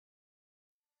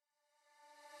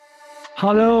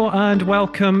Hello and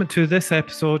welcome to this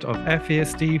episode of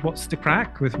FASD What's the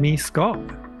Crack with me, Scott,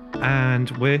 and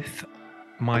with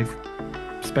my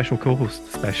special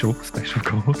co-host. Special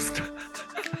co-host.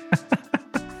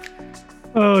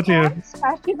 Oh dear.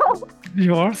 Special.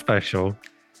 You are special.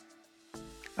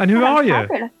 And who are you?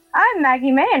 Fabulous. I'm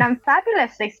Maggie May and I'm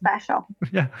fabulously special.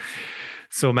 Yeah.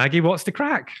 So Maggie, what's the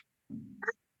crack?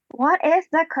 What is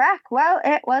the crack? Well,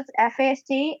 it was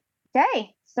FASD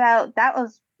day. So that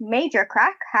was major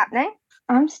crack happening.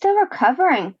 I'm still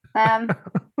recovering. I'm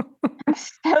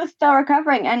still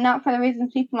recovering, and not for the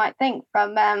reasons people might think,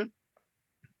 from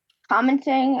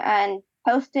commenting and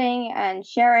posting and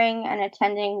sharing and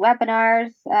attending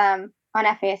webinars on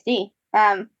FASD.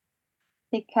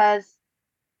 Because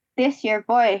this year,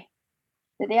 boy,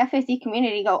 did the FASD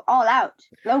community go all out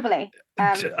globally.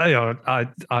 I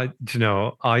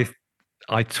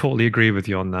totally agree with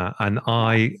you on that, and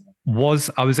I was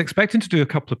expecting to do a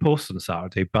couple of posts on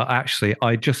Saturday, but actually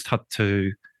I just had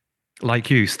to,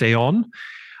 like you, stay on.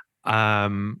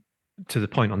 To the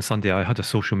point on Sunday, I had a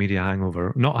social media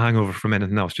hangover, not a hangover from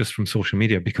anything else, just from social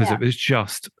media, because it was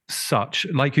just such,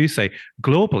 like you say,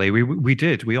 globally,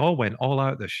 we all went all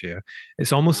out this year.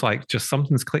 It's almost like just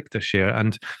something's clicked this year.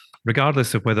 And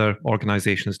regardless of whether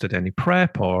organizations did any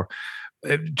prep or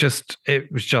it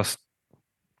was just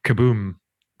kaboom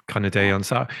kind of day on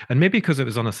Saturday. And maybe because it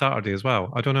was on a Saturday as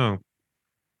well. I don't know.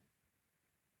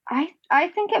 I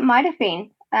think it might have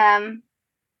been.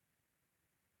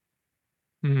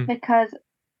 Because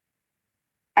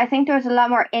I think there was a lot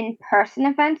more in-person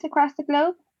events across the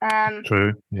globe.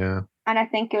 True, yeah. And I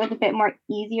think it was a bit more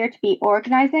easier to be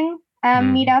organizing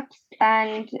meetups.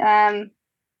 And,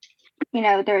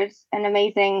 there's an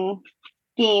amazing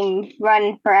scheme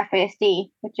run for FASD,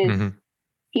 which is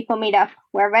people meet up,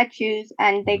 wear red shoes,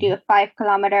 and they do a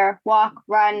 5-kilometer walk,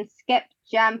 run, skip,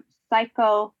 jump,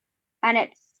 cycle. And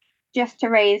it's just to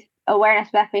raise awareness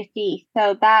of FASD.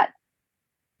 So that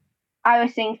I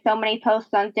was seeing so many posts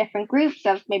on different groups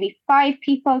of maybe 5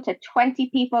 people to 20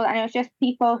 people, and it was just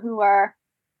people who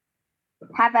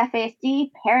have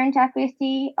FASD, parent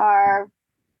FASD, or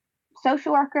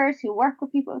social workers who work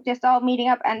with people, just all meeting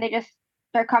up, and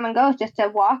their common goal is just to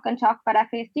walk and talk about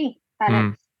FASD.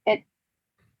 And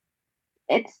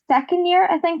it's second year,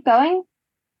 I think, going,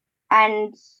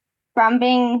 and from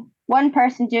being one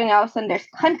person doing it, all of a sudden there's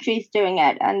countries doing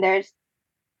it, and there's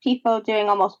people doing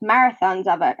almost marathons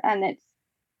of it, and it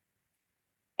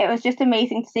was just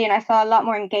amazing to see, and I saw a lot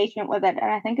more engagement with it,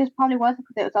 and I think it probably was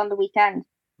because it was on the weekend.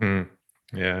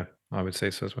 Yeah, I would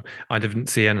say so as well. I didn't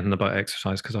see anything about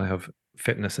exercise because I have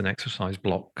fitness and exercise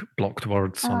blocked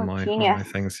words on my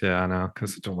things. Yeah, I know,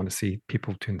 because I don't want to see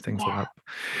people doing things like that.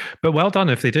 But well done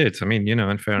if they did. I mean,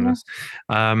 in fairness,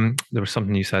 there was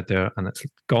something you said there, and it's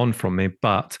gone from me.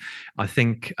 But I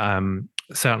think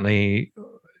certainly,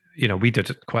 we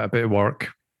did quite a bit of work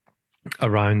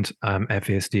around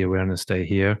FASD Awareness Day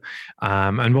here.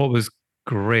 And what was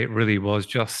great really was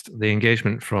just the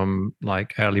engagement from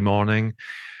like early morning.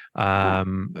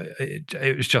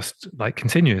 It was just like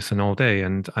continuous and all day.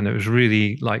 And it was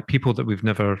really like people that we've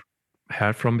never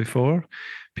heard from before,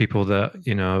 people that,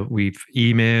 we've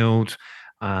emailed.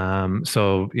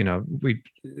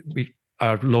 We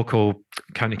our local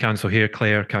county council here,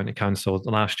 Clare County Council,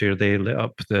 last year they lit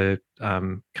up the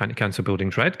county council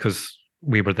buildings red because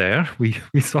we were there. We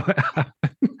saw it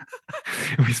happen.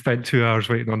 We spent 2 hours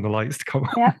waiting on the lights to come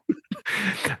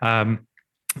on.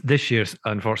 This year,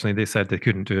 unfortunately, they said they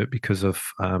couldn't do it because of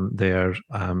their,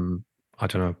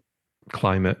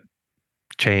 climate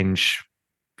change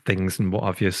things and what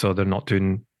have you. So they're not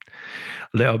doing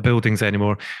lit up buildings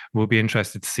anymore. We'll be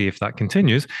interested to see if that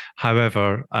continues.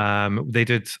 However, they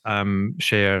did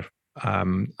share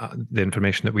the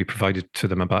information that we provided to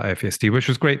them about FASD, which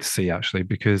was great to see actually,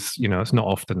 because it's not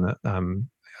often that kind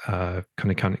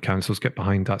of county councils get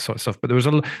behind that sort of stuff. But there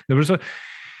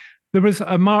was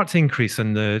a marked increase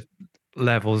in the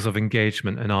levels of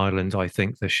engagement in Ireland, I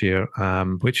think, this year,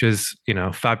 which is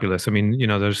fabulous. I mean,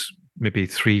 there's maybe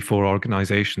 3-4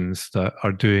 organizations that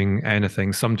are doing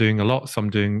anything, some doing a lot, some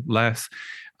doing less.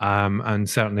 And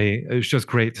certainly it was just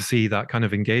great to see that kind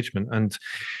of engagement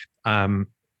and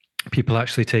people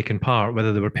actually taking part,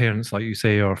 whether they were parents, like you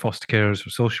say, or foster carers or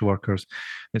social workers,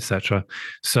 etc.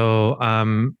 So,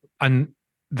 and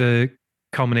the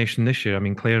culmination this year, I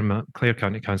mean, Clare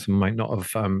County Council might not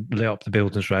have lit up the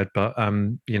buildings red, but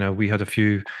we had a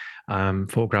few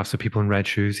photographs of people in red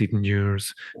shoes, even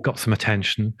yours, got some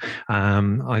attention.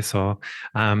 I saw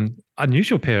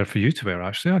unusual pair for you to wear,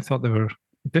 actually. I thought they were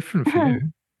different for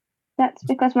you. That's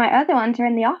because my other ones are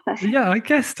in the office. Yeah, I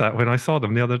guessed that when I saw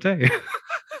them the other day.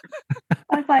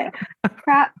 I was like,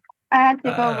 crap, I had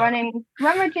to go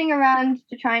rummaging around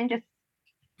to try and just.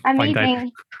 I'm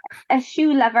needing a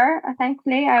shoe lever.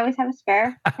 Thankfully, I always have a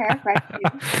spare pair of red shoes.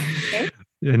 Okay.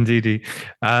 Indeedy.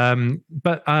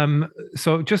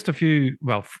 So just a few,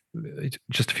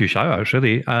 shout outs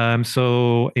really.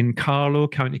 So in Carlow,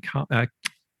 County Carlow,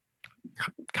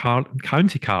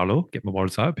 get my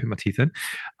words out, put my teeth in.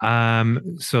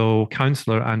 So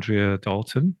Councillor Andrea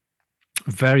Dalton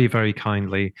very, very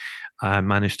kindly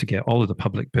managed to get all of the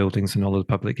public buildings and all of the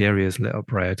public areas lit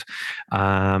up red.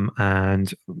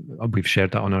 And we've shared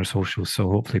that on our socials,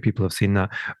 so hopefully people have seen that.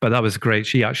 But that was great.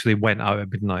 She actually went out at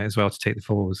midnight as well to take the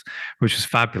photos, which was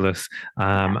fabulous.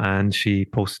 And she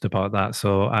posted about that.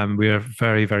 So we are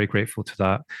very, very grateful to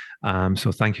that.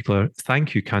 So thank you, Claire.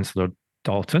 Thank you, Councillor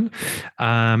Dalton.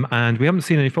 And we haven't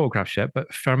seen any photographs yet,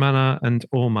 but Fermanagh and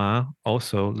Omagh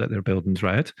also lit their buildings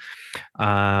red,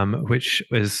 which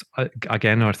is,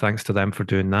 again, our thanks to them for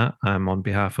doing that on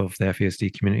behalf of the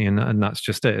FASD community. And that's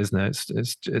just it, isn't it?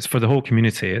 It's for the whole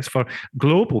community. It's for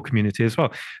global community as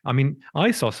well. I mean, I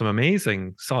saw some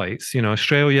amazing sites. You know,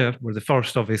 Australia were the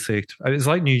first, obviously. It was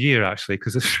like New Year, actually,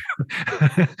 because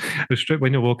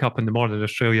when you woke up in the morning,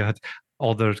 Australia had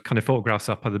all their kind of photographs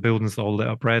up of the buildings all lit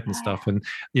up red and stuff. And,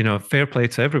 you know, fair play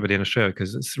to everybody in Australia,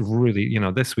 because it's really, you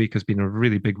know, this week has been a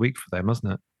really big week for them,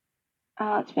 hasn't it?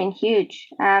 Oh, it's been huge.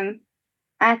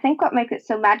 I think what makes it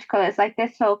so magical is like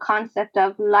this whole concept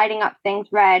of lighting up things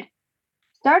red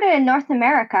started in North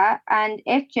America and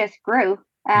it just grew.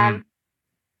 I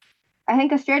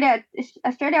think Australia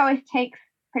always takes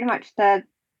pretty much the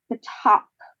top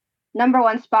number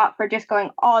one spot for just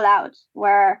going all out,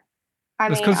 where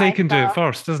it's because they can do it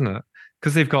first, isn't it?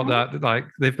 Because they've got that, like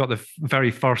they've got the very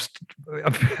first.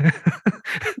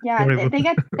 Yeah,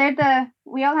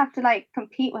 we all have to like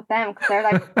compete with them because they're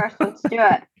like the first ones to do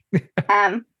it.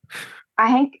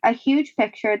 I think a huge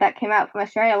picture that came out from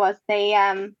Australia was they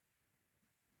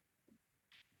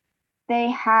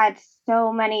had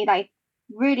so many like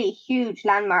really huge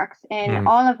landmarks in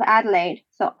all of Adelaide.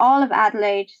 So all of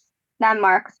Adelaide's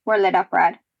landmarks were lit up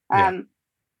red.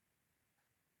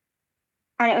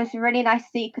 And it was really nice to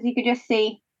see because you could just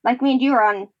see, like me and you were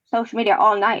on social media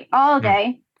all night, all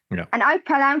day. Yeah. And I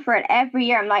plan for it every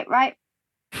year. I'm like, right,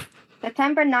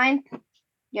 September 9th,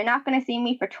 you're not going to see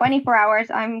me for 24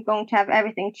 hours. I'm going to have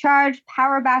everything charged,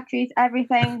 power batteries,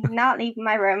 everything, not leaving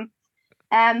my room.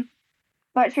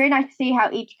 But it's really nice to see how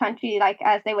each country, like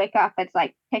as they wake up, it's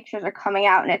like pictures are coming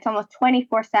out and it's almost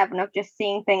 24/7 of just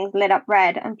seeing things lit up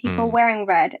red and people wearing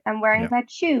red and wearing red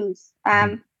shoes.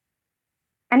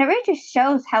 And it really just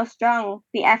shows how strong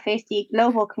the FASD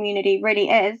global community really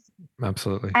is.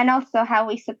 Absolutely. And also how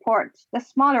we support the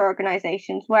smaller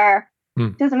organizations where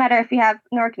it doesn't matter if you have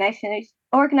an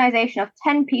organization of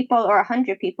 10 people or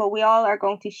 100 people, we all are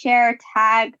going to share,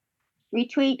 tag,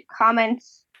 retweet, comment,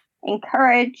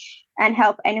 encourage, and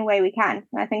help any way we can.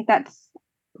 And I think that's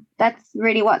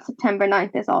really what September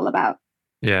 9th is all about.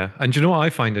 Yeah. And you know what I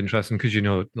find interesting? Because, you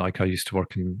know, like I used to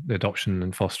work in the adoption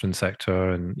and fostering sector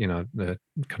and, you know, the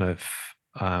kind of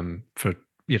for,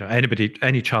 you know,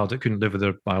 any child that couldn't live with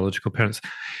their biological parents.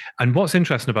 And what's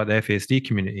interesting about the FASD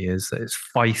community is that it's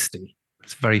feisty.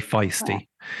 It's very feisty. Right.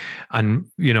 And,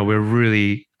 you know, we're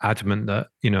really adamant that,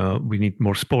 you know, we need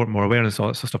more support, more awareness, all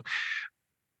that sort of stuff.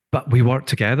 But we work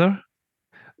together.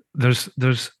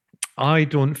 I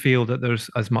don't feel that there's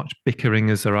as much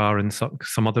bickering as there are in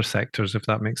some other sectors, if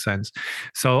that makes sense.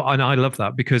 So, and I love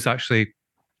that because actually,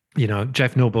 you know,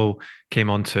 Jeff Noble came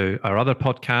onto our other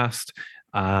podcast.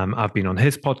 I've been on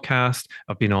his podcast.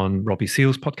 I've been on Robbie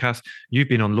Seale's podcast. You've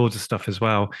been on loads of stuff as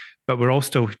well. But we're all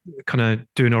still kind of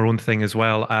doing our own thing as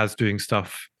well as doing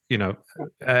stuff, you know,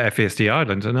 FASD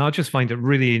Ireland. And I just find it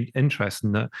really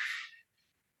interesting that,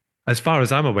 as far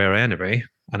as I'm aware anyway,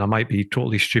 and I might be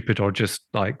totally stupid or just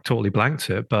like totally blank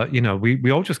to it, but, you know,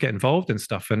 we all just get involved in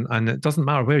stuff and it doesn't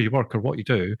matter where you work or what you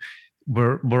do.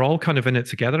 We're all kind of in it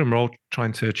together and we're all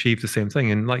trying to achieve the same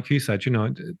thing. And like you said, you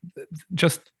know,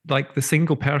 just like the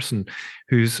single person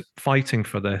who's fighting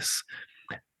for this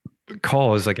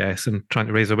cause, I guess, and trying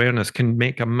to raise awareness can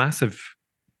make a massive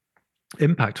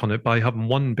impact on it by having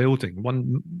one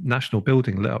national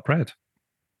building lit up red.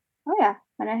 Oh yeah.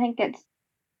 And I think it's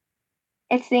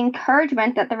the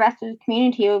encouragement that the rest of the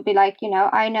community will be like, you know,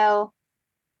 I know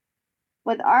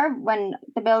when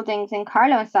the buildings in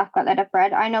Carlow and stuff got lit up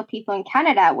red, I know people in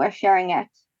Canada were sharing it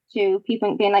to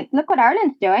people being like, look what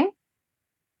Ireland's doing.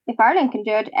 If Ireland can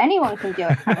do it, anyone can do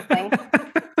it, kind of thing.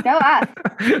 Go us.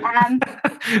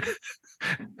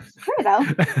 It's true though.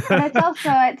 But it's also,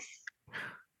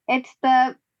 it's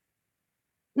the,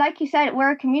 like you said,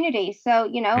 we're a community. So,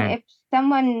 you know, if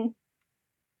someone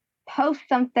posts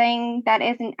something that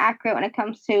isn't accurate when it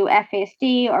comes to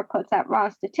FASD or puts out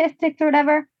wrong statistics or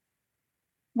whatever,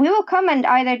 we will come and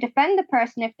either defend the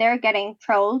person if they're getting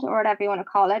trolled or whatever you want to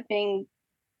call it, being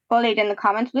bullied in the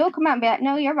comments. We'll come out and be like,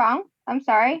 no, you're wrong. I'm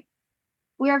sorry.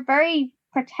 We are very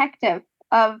protective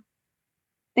of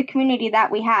the community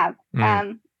that we have.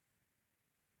 And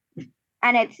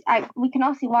we can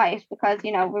all see why. It's because,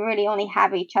 we really only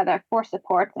have each other for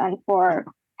support and for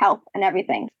help and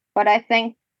everything. But I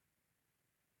think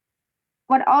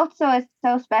what also is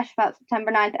so special about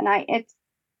September 9th, and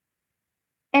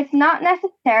it's not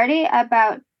necessarily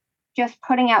about just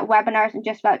putting out webinars and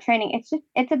just about training.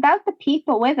 It's about the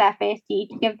people with FASD,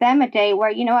 to give them a day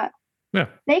where, you know what,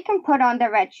 they can put on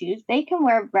their red shoes. They can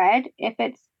wear red. If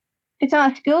it's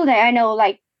on a school day, I know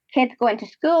like kids go into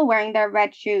school wearing their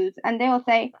red shoes, and they will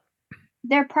say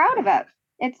they're proud of it.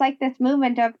 It's like this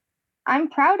movement of, I'm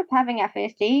proud of having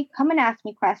FASD. Come and ask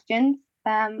me questions.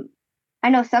 I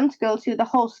know some schools who the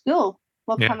whole school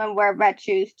will come and wear red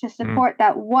shoes to support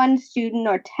that one student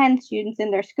or 10 students in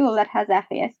their school that has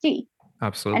FASD.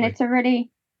 Absolutely. And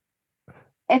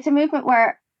it's a movement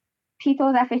where people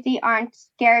with FASD aren't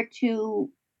scared to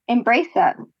embrace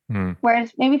that.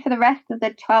 Whereas maybe for the rest of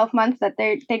the 12 months that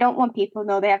they don't want people to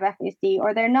know they have FASD,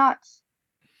 or they're not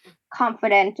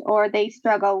confident, or they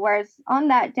struggle. Whereas on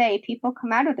that day, people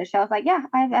come out of the shells like, yeah,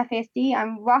 I have FASD.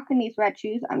 I'm rocking these red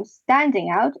shoes. I'm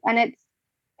standing out. And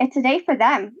it's a day for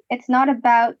them. It's not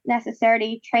about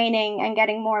necessarily training and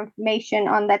getting more information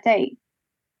on that day.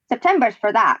 September's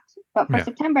for that. But for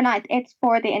September 9th, it's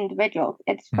for the individuals.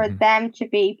 It's for them to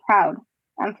be proud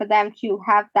and for them to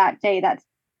have that day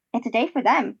it's a day for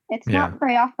them. It's not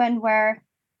very often where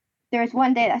there's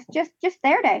one day that's just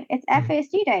their day. It's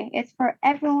FASD day. It's for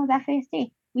everyone with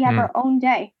FASD. We have our own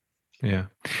day. Yeah.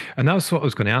 And that was what I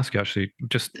was going to ask you, actually.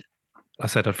 I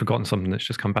said I'd forgotten something that's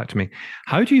just come back to me.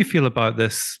 How do you feel about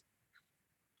this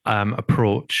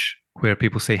approach where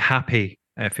people say happy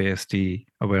FASD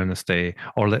Awareness Day,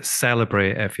 or let's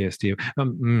celebrate FASD?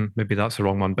 Maybe that's the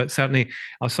wrong one, but certainly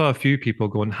I saw a few people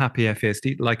going happy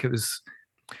FASD like it was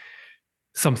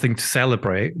something to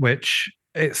celebrate, which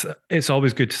it's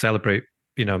always good to celebrate,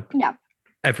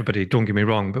 everybody, don't get me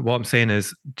wrong. But what I'm saying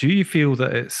is, do you feel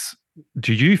that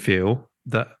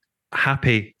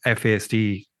happy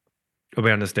FASD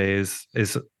Awareness Day is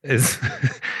is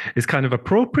kind of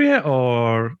appropriate,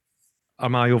 or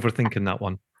am I overthinking that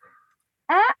one?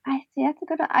 I see, that's a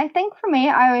good one. I think for me,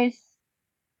 I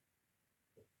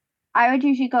would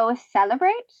usually go with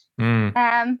celebrate.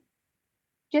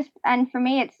 And for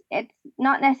me, it's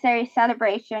not necessarily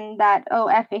celebration that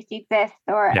FASD exists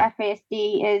or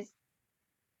FASD is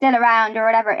still around or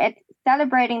whatever. It's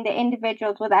celebrating the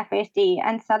individuals with FASD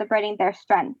and celebrating their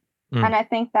strength. And I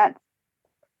think that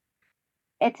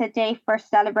it's a day for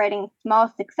celebrating small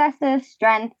successes,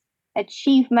 strengths,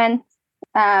 achievements.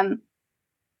 And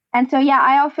so,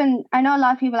 I know a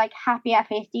lot of people like happy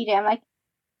FASD day. I'm like,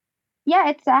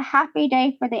 it's a happy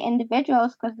day for the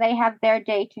individuals because they have their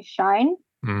day to shine.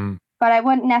 But I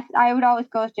would always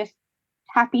go with just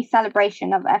happy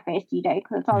celebration of FASD day,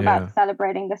 because it's all about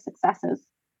celebrating the successes.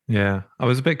 Yeah, I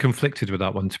was a bit conflicted with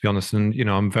that one, to be honest. And,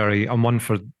 I'm one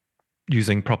for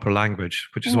using proper language,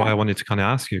 which is why I wanted to kind of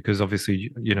ask you, because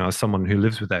obviously, as someone who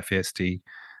lives with FASD,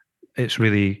 it's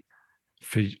really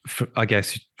I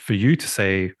guess for you to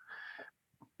say,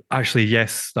 actually,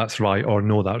 yes, that's right, or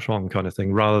no, that's wrong, kind of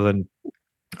thing, rather than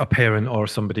a parent or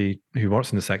somebody who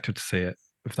works in the sector to say it,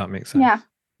 if that makes sense. Yeah.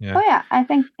 Oh yeah, I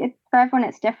think for everyone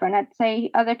it's different. I'd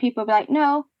say other people be like,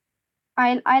 no,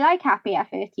 I like happy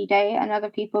FASD day, and other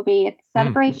people be it's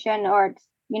celebration or it's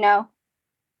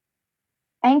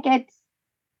I think it's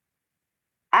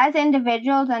as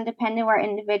individuals, and depending where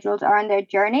individuals are in their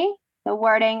journey, the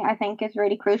wording I think is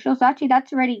really crucial. So actually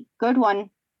that's a really good one to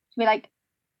be like,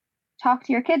 talk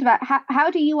to your kids about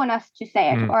how do you want us to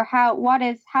say it, or how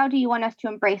do you want us to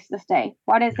embrace this day?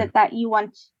 What is it that you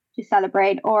want to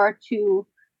celebrate, or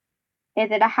is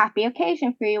it a happy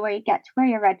occasion for you where you get to wear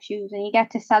your red shoes and you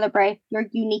get to celebrate your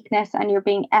uniqueness and you're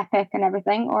being epic and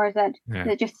everything, or is it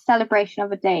just celebration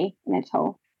of a day in its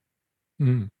whole?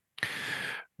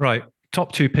 Right,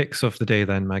 top 2 picks of the day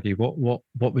then, Maggie. What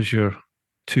was your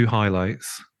 2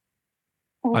 highlights?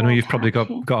 I know you've probably got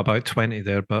about 20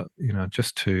 there, but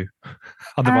just 2.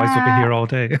 Otherwise, we'll be here all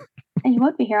day. You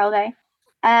would be here all day.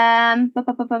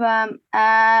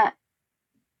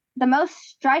 The most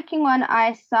striking one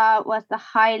I saw was the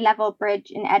high level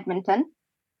bridge in Edmonton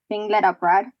being lit up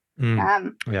red.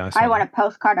 I want a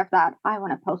postcard of that.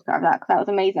 Because that was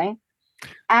amazing.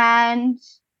 And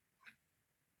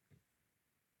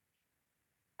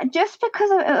just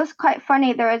because it was quite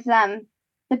funny, there was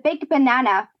the big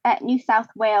banana at New South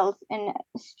Wales in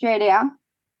Australia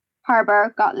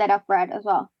Harbour got lit up red as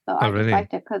well. So I just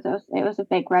liked it because it was a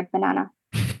big red banana.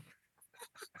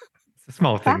 It's the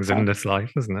small things in this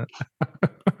life, isn't it?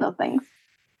 Little things.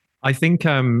 I think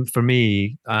for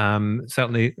me,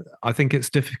 certainly, I think it's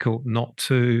difficult not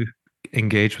to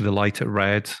engage with the light at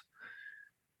red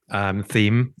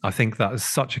theme. I think that is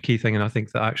such a key thing, and I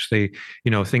think that actually,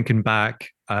 thinking back,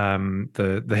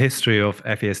 the history of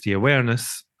FASD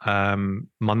awareness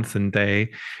month and day,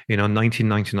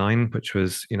 1999, which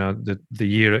was the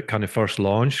year it kind of first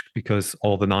launched, because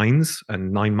all the nines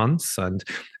and 9 months and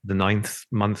the 9th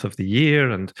month of the year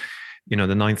and the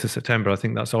 9th of September. I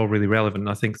think that's all really relevant.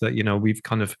 I think that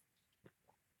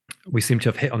we seem to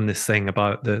have hit on this thing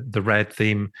about the red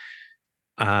theme,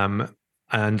 and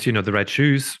the Red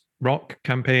Shoes Rock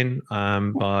campaign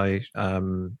by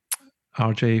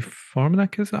RJ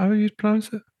Formanek, is that how you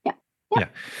pronounce it? Yeah.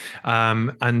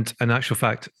 And in actual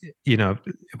fact,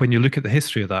 when you look at the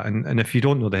history of that, and if you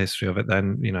don't know the history of it,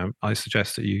 then I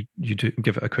suggest that you do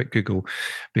give it a quick Google,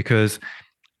 because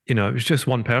it was just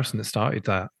one person that started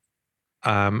that,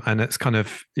 and it's kind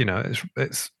of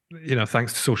it's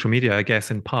thanks to social media, I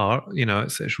guess, in part,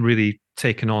 it's really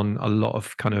taken on a lot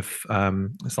of kind of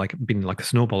it's like been like a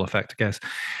snowball effect, I guess.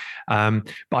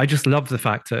 But I just love the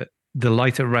fact that the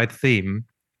lighter red theme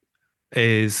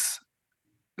is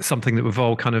something that we've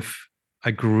all kind of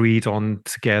agreed on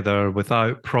together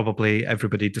without probably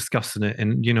everybody discussing it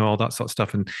and all that sort of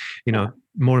stuff. And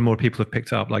more and more people have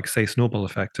picked up, like say, snowball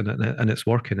effect, and it's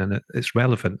working, and it's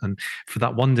relevant. And for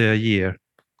that one day a year,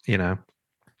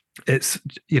 it's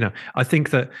I think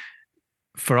that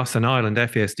for us in Ireland,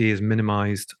 FASD is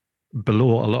minimized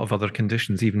below a lot of other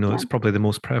conditions, even though it's probably the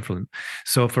most prevalent.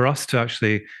 So for us to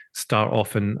actually start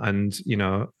off and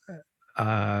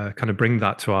kind of bring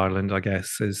that to Ireland, I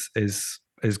guess,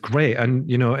 is great. And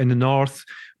in the north,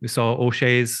 we saw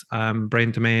O'Shea's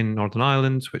Brain Domain Northern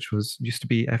Ireland, which used to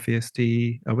be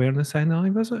FASD Awareness NI,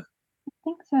 was it? I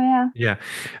think so, yeah.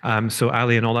 Yeah. So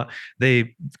Ali and all that,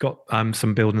 they got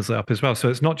some buildings lit up as well. So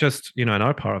it's not just in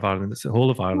our part of Ireland; it's the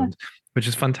whole of Ireland, which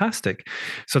is fantastic.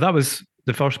 So that was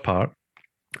the first part,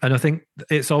 and I think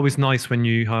it's always nice when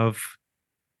you have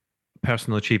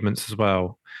personal achievements as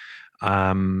well.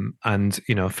 And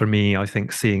for me, I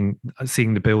think seeing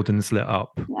the buildings lit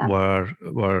up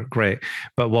were great.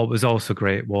 But what was also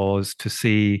great was to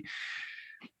see,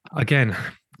 again,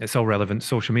 it's all relevant,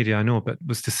 social media, I know, but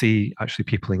was to see actually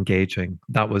people engaging.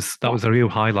 That was a real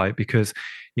highlight, because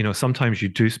sometimes you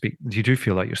do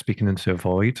feel like you're speaking into a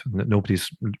void, and that nobody's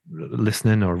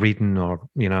listening or reading or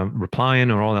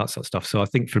replying or all that sort of stuff. So I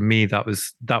think for me, that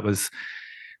was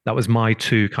my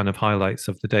two kind of highlights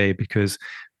of the day, because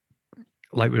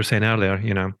like we were saying earlier,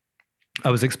 I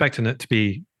was expecting it to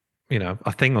be,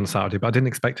 a thing on Saturday, but I didn't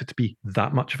expect it to be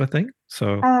that much of a thing.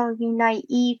 So, oh, you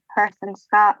naive person,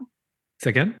 Scott. Say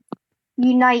again?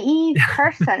 You naive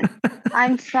person.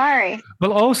 I'm sorry.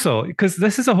 Well, also, because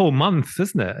this is a whole month,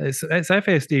 isn't it? It's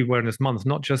FASD Awareness Month,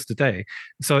 not just a day.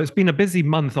 So it's been a busy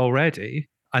month already.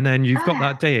 And then you've got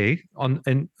that day on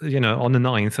the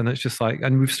 9th, and it's just like,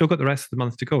 and we've still got the rest of the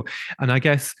month to go. And I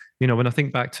guess, when I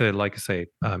think back to, like I say,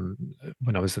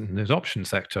 when I was in the adoption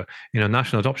sector,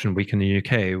 National Adoption Week in the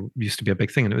UK used to be a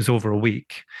big thing, and it was over a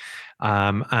week.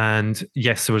 And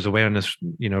yes, there was awareness,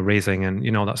 raising and,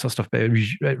 that sort of stuff, but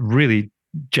it really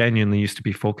genuinely used to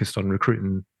be focused on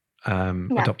recruiting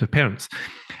adoptive parents.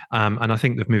 And I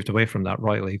think they've moved away from that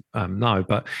rightly now,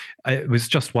 but it was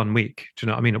just 1 week. Do you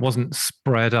know what I mean? It wasn't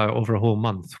spread out over a whole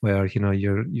month where,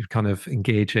 you're kind of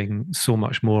engaging so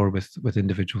much more with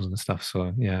individuals and stuff.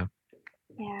 So, yeah.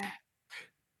 Yeah.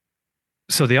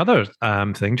 So the other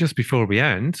thing, just before we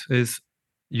end, is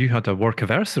you had a work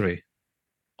anniversary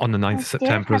on the 9th of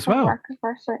September as well.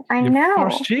 I know.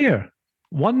 First year.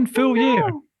 1 full year.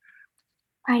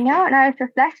 I know. And I was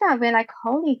reflecting on being like,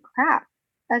 holy crap.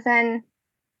 As in,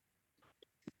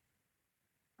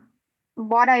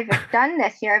 what I've done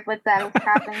this year with them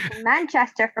traveling to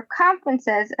Manchester for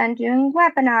conferences and doing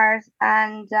webinars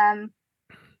and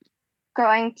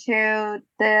going to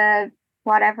the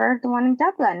one in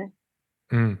Dublin.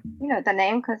 You know the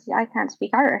name because I can't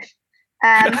speak Irish.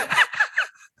 I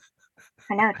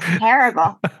know, it's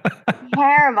terrible.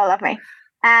 Terrible of me.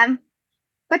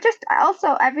 But just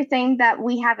also everything that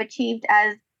we have achieved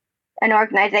as an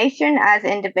organization, as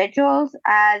individuals,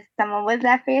 as someone with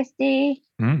FASD,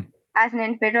 as an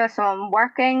individual, someone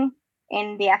working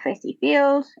in the FASD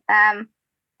field.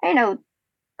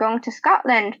 Going to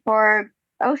Scotland for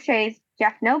O'Shea's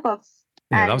Jeff Noble's.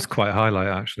 Yeah, that was quite a highlight,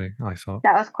 actually, I thought.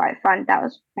 That was quite fun. That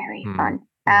was very fun.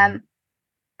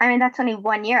 I mean, that's only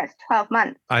 1 year. It's 12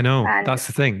 months. I know. That's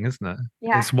the thing, isn't it?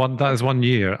 Yeah. That is 1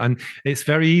 year. And it's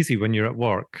very easy when you're at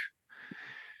work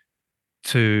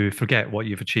to forget what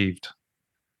you've achieved.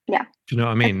 Yeah. Do you know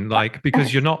what I mean? Like,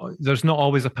 because there's not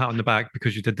always a pat on the back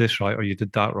because you did this right or you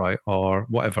did that right or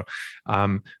whatever.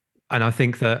 And I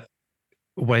think that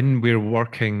when we're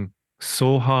working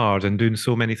so hard and doing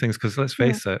so many things, because let's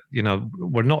face it,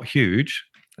 we're not huge.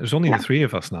 There's only the three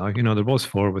of us now. There was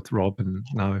four with Rob, and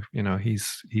now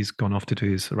he's gone off to do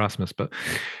his Erasmus. But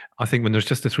I think when there's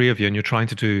just the three of you and you're trying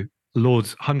to do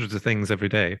hundreds of things every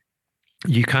day,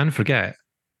 you can forget.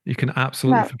 You can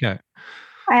absolutely forget.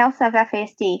 I also have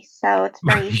FASD, so it's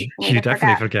very easy for me to You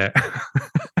definitely forget.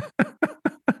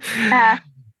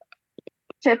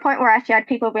 To the point where actually I had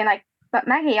people being like, "But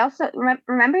Maggie, also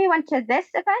remember you went to this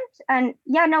event?" And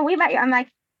yeah, no, we met you. I'm like,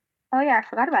 "Oh yeah, I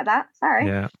forgot about that. Sorry."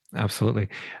 Yeah, absolutely.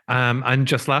 And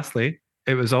just lastly,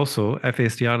 it was also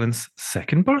FASD Ireland's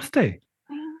second birthday.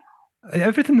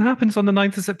 Everything happens on the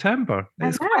 9th of September.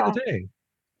 It's quite a day.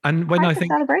 And when I think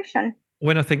celebration.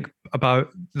 When I think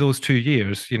about those 2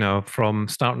 years, from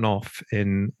starting off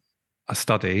in a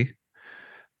study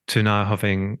to now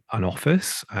having an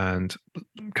office and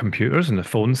computers and a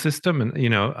phone system and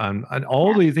and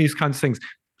all these kinds of things,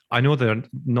 I know they're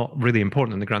not really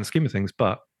important in the grand scheme of things,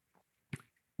 but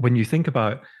when you think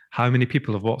about how many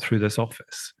people have walked through this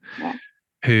office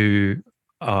who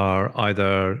are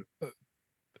either,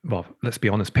 well, let's be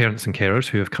honest, parents and carers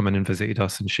who have come in and visited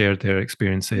us and shared their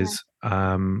experiences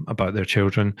about their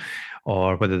children,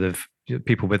 or whether they've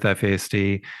people with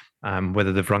FASD,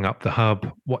 whether they've rung up the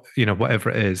hub, whatever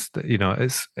it is,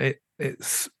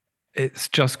 it's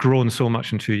just grown so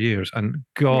much in 2 years, and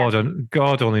God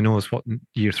only knows what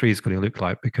year 3 is going to look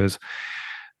like, because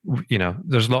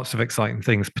there's lots of exciting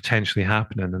things potentially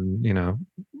happening, and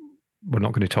we're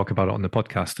not going to talk about it on the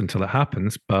podcast until it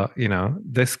happens, but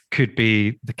this could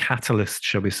be the catalyst,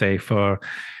 shall we say, for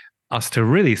us to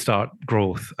really start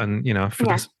growth, and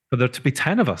for there to be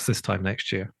 10 of us this time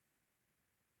next year.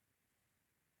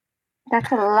 That's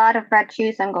a lot of red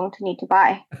shoes I'm going to need to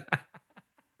buy.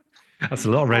 That's a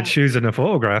lot of red shoes in a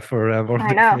photograph for World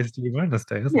FASD Awareness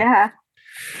Day, isn't it?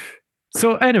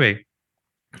 So anyway,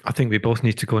 I think we both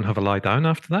need to go and have a lie down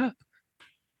after that.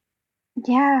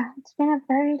 Yeah, it's been a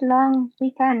very long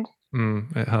weekend.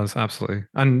 It has, absolutely.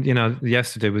 And,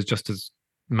 yesterday was just as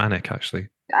manic, actually.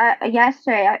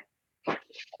 Yesterday,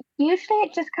 usually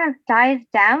it just kind of dies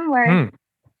down, where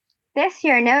this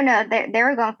year, no, they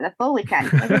were going for the full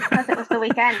weekend. Because it was the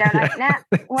weekend, they're like, nah,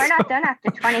 we're not done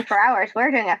after 24 hours.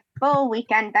 We're doing a full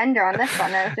weekend bender on this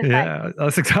one. And it was just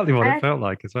that's exactly what it felt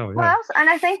like as well. Yeah. Well, and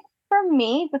I think for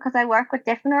me, because I work with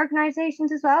different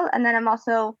organizations as well, and then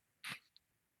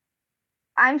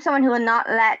I'm someone who will not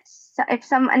let, if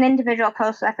an individual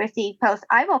posts FAC post,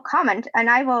 I will comment and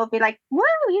I will be like, "Whoa,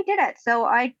 you did it!" So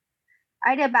I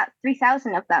did about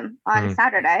 3,000 of them on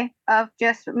Saturday, of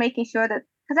just making sure that,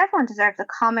 because everyone deserves a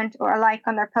comment or a like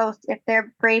on their post if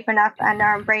they're brave enough and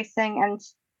are embracing, and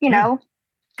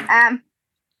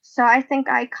so I think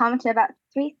I commented about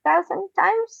 3,000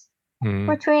 times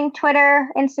between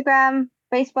Twitter, Instagram,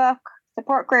 Facebook,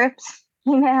 support groups,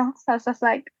 email. So it's just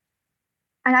like.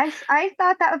 And I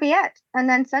thought that would be it. And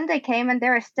then Sunday came and they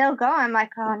were still going. I'm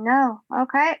like, oh no,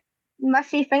 okay.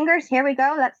 Mushy fingers, here we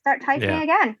go. Let's start typing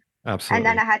again. Absolutely. And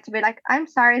then I had to be like, I'm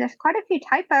sorry, there's quite a few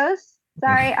typos.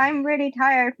 Sorry, I'm really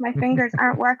tired. My fingers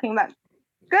aren't working, but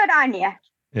good on you.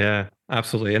 Yeah,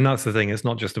 absolutely. And that's the thing. It's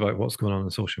not just about what's going on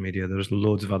social media. There's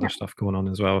loads of other stuff going on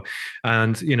as well.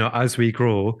 And, as we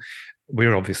grow,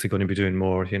 we're obviously going to be doing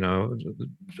more.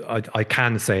 I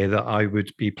can say that I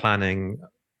would be planning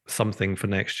something for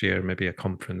next year, maybe a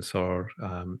conference or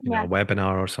a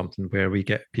webinar or something where we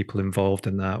get people involved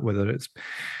in that, whether it's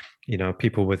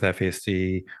people with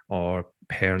FASD or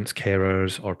parents,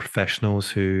 carers, or professionals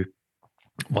who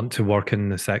want to work in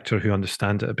the sector, who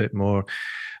understand it a bit more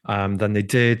than they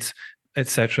did,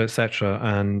 etc., etc.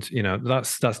 And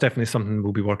that's definitely something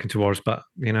we'll be working towards. But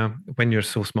when you're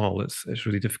so small, it's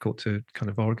really difficult to kind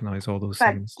of organize all those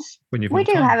things when you've. We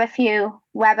do have a few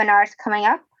webinars coming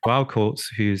up. Wow Coates,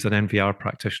 who's an NVR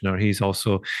practitioner, he's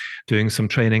also doing some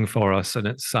training for us, and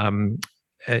it's on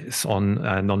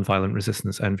nonviolent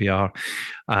resistance, NVR.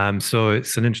 So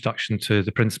it's an introduction to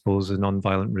the principles of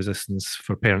nonviolent resistance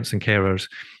for parents and carers.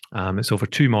 It's over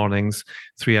 2 mornings,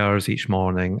 3 hours each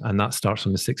morning, and that starts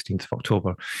on the 16th of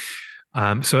October.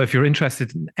 So if you're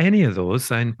interested in any of those,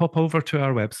 then pop over to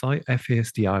our website,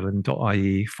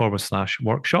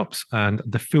 fasdireland.ie/workshops, and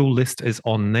the full list is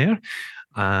on there.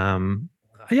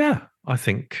 Yeah, I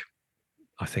think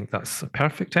that's a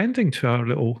perfect ending to our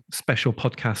little special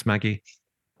podcast, Maggie.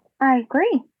 I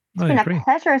agree. It's been a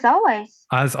pleasure as always.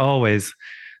 As always.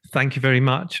 Thank you very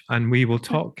much. And we will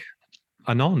talk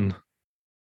anon.